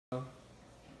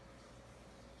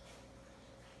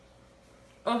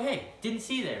Oh hey, didn't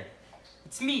see you there.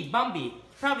 It's me, Bumby. You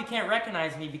probably can't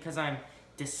recognize me because I'm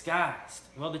disguised.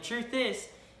 Well, the truth is,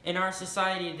 in our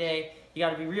society today, you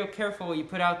gotta be real careful what you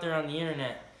put out there on the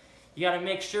internet. You gotta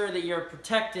make sure that you're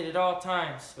protected at all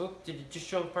times. Oh, did it just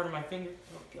show part of my finger?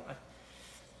 Oh God.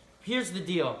 Here's the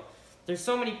deal. There's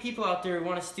so many people out there who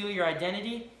want to steal your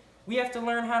identity. We have to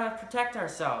learn how to protect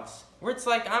ourselves. Where it's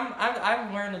like,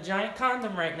 I'm wearing a giant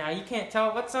condom right now. You can't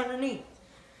tell what's underneath.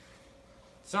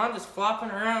 So I'm just flopping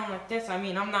around like this. I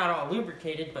mean, I'm not all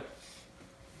lubricated, but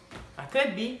I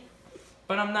could be,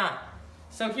 but I'm not.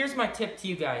 So here's my tip to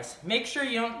you guys. Make sure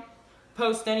you don't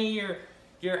post any of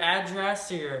your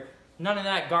address or none of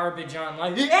that garbage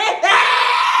online.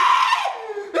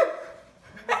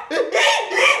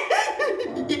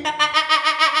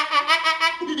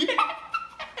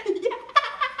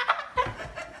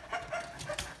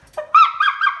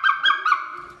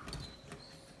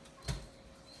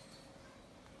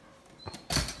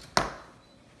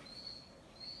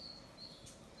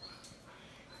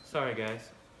 Sorry guys.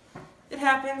 It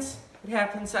happens. It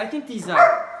happens. I think these this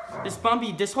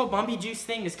whole Bumby juice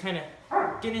thing is kind of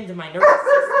getting into my nervous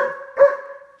system.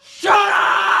 Shut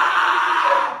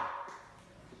up!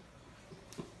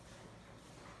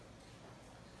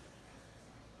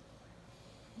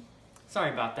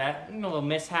 Sorry about that. A little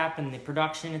mishap in the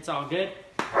production. It's all good.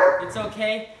 It's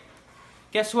okay.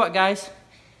 Guess what, guys?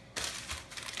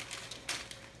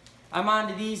 I'm on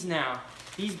to these now.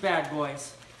 These bad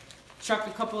boys. Chuck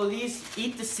a couple of these,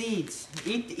 eat the seeds,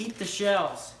 eat the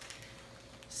shells.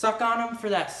 Suck on them for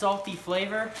that salty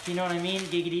flavor, you know what I mean,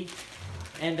 giggity.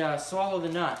 And swallow the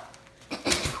nut.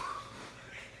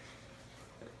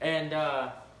 And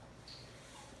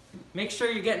make sure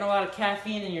you're getting a lot of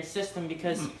caffeine in your system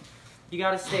because you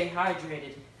gotta stay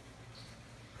hydrated.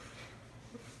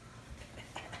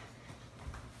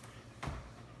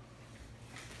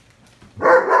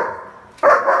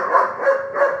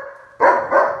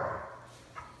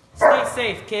 Stay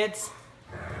safe, kids.